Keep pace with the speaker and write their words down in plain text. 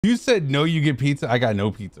You said no, you get pizza. I got no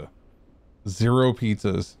pizza. 0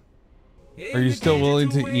 pizzas. Are you still willing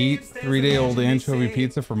to eat 3-day-old anchovy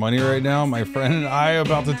pizza for money right now? My friend and I are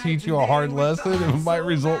about to teach you a hard lesson. It might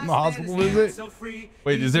result in a hospital visit.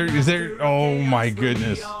 Wait, is there? Oh my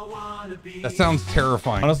goodness. That sounds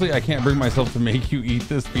terrifying. Honestly, I can't bring myself to make you eat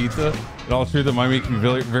this pizza. In all truth, it might make me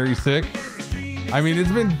very, very sick. I mean,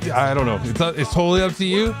 it's been, I don't know. It's totally up to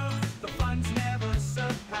you.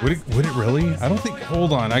 Would it really? I don't think,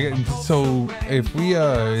 hold on. So if we,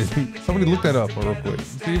 somebody look that up real quick.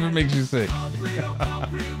 See if it makes you sick. I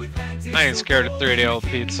ain't scared of 3-day-old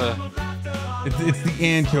pizza. It's the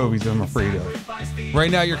anchovies I'm afraid of. Right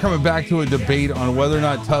now, you're coming back to a debate on whether or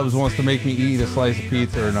not Tubbs wants to make me eat a slice of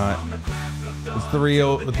pizza or not. It's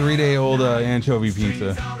 3-day-old anchovy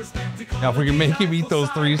pizza. Now, if we can make him eat those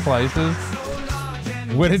 3 slices,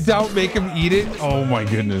 when in doubt, make him eat it. Oh my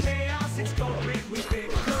goodness.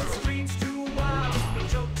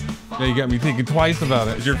 Now you got me thinking twice about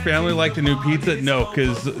it. Does your family like the new pizza? No,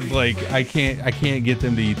 because like I can't get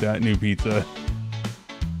them to eat that new pizza.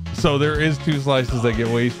 So there is 2 slices that get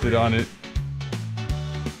wasted on it.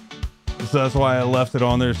 So that's why I left it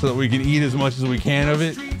on there so that we can eat as much as we can of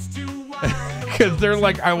it. Because they're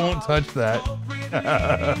like, I won't touch that.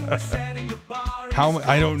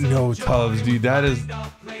 I don't know, Tubbs, dude. That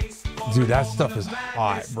stuff is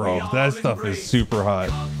hot, bro. That stuff is super hot.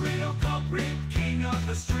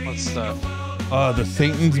 What stuff? The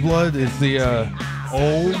Satan's blood. It's the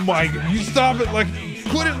oh my, you stop it, Lucky.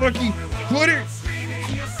 Quit it, Lucky. Quit it.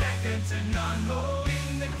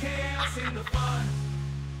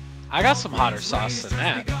 I got some hotter sauce than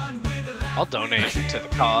that. I'll donate to the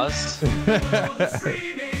cause.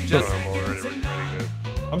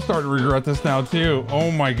 I'm starting to regret this now too.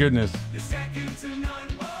 Oh my goodness.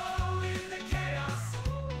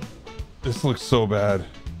 This looks so bad.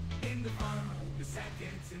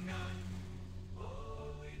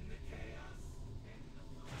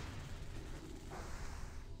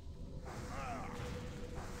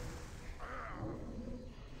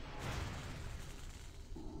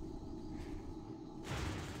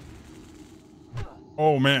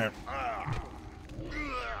 Oh man.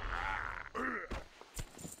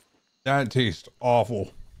 That tastes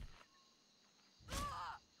awful.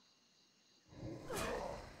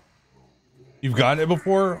 You've gotten it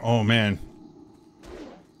before? Oh man.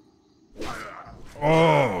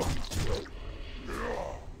 Oh.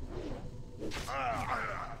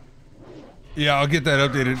 Yeah, I'll get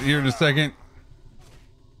that updated here in a second.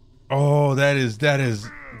 Oh, that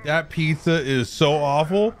pizza is so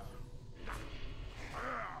awful.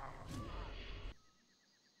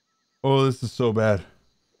 Oh, this is so bad.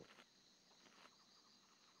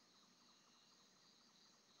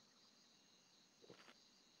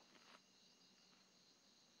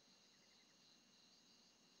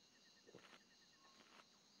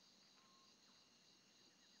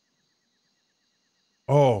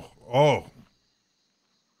 Oh.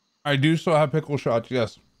 I do still have pickle shots,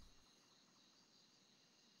 yes.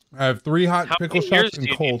 I have 3 hot pickle shots and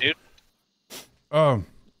cold. Need,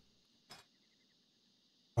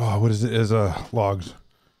 Oh, what is it? Is logs.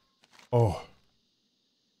 Oh.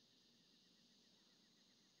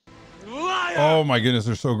 Liar! Oh my goodness,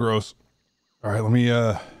 they're so gross. All right, let me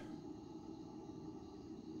I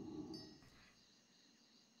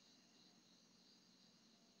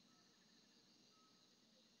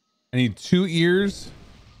need 2 ears.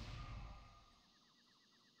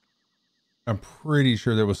 I'm pretty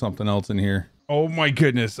sure there was something else in here. Oh my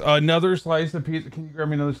goodness. Another slice of pizza. Can you grab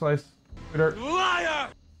me another slice? Liar!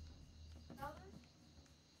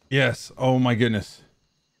 Yes. Oh my goodness.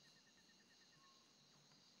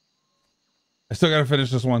 I still gotta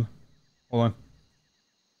finish this one. Hold on.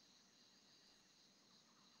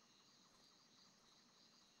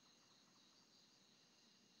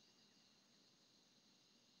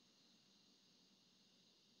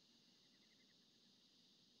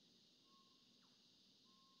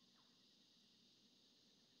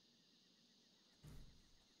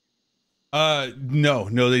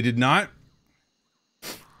 No, they did not.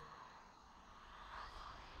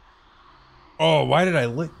 Oh, why did I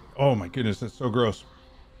lick? Oh my goodness, that's so gross.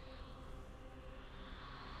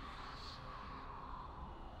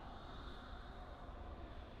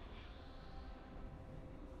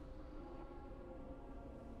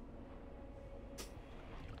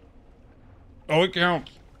 Oh, it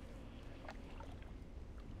counts.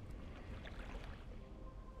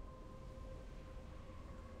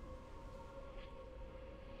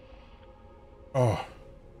 Oh.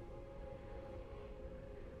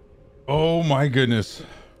 Oh my goodness.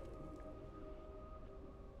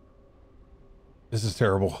 This is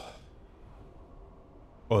terrible.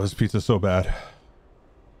 Oh, this pizza's so bad.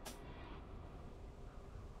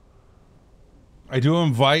 I do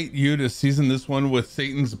invite you to season this one with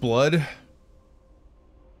Satan's blood.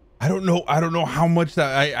 I don't know how much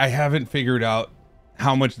that I haven't figured out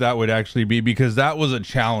how much that would actually be, because that was a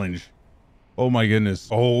challenge. Oh my goodness.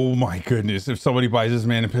 Oh my goodness. If somebody buys this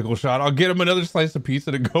man a pickle shot, I'll get him another slice of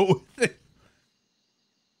pizza to go with it.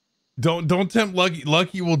 Don't tempt Lucky.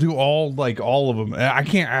 Lucky will do all of them. I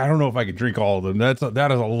don't know if I could drink all of them.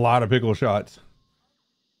 That is a lot of pickle shots.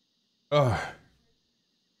 Ugh.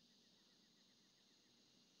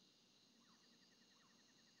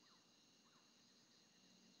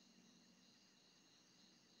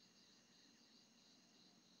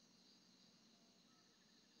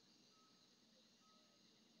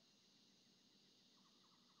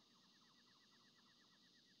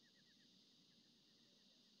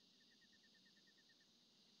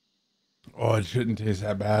 Oh, it shouldn't taste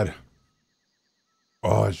that bad.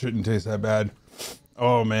 Oh, it shouldn't taste that bad.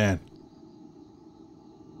 Oh man.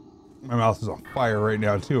 My mouth is on fire right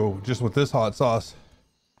now too, just with this hot sauce.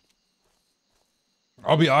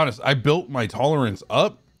 I'll be honest, I built my tolerance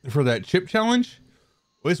up for that chip challenge.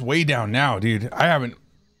 Well, it's way down now, dude. I haven't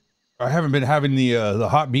been having the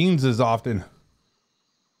hot beans as often.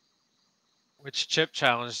 Which chip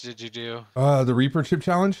challenge did you do? The Reaper chip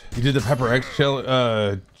challenge. You did the Pepper X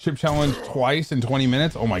chip challenge twice in 20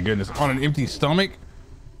 minutes. Oh my goodness, on an empty stomach.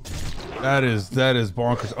 That is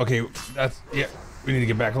bonkers. Okay, yeah. We need to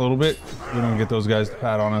get back a little bit. We don't get those guys to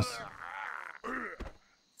pat on us.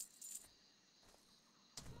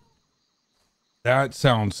 That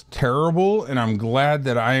sounds terrible, and I'm glad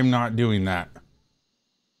that I am not doing that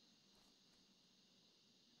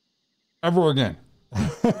ever again.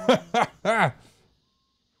 For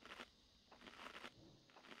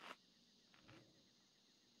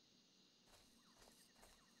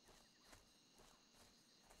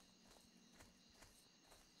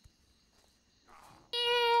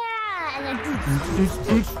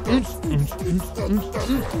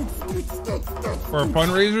a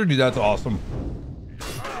fundraiser, dude, that's awesome.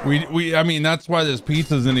 I mean, that's why this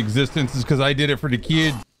pizza's in existence, is because I did it for the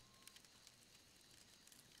kids.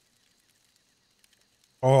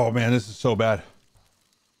 Oh man, this is so bad.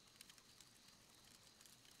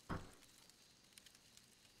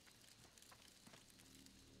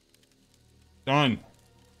 Done.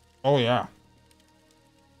 Oh yeah.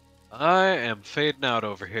 I am fading out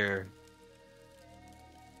over here.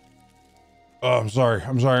 Oh, I'm sorry.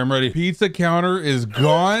 I'm ready. Pizza counter is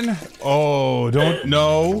gone. Oh, don't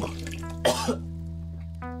know.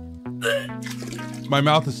 My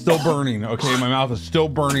mouth is still burning. Okay, my mouth is still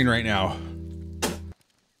burning right now.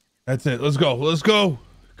 That's it. Let's go. Let's go.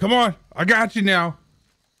 Come on. I got you now.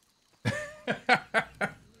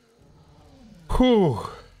 Whew.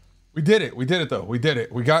 We did it. We did it though. We did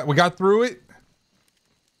it. We got through it.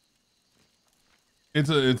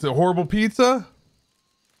 It's a horrible pizza.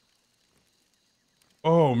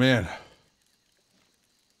 Oh man.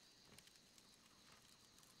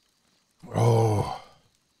 Oh.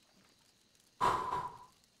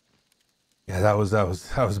 Yeah, that was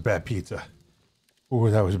a bad pizza. Oh,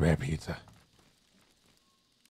 that was a bad pizza.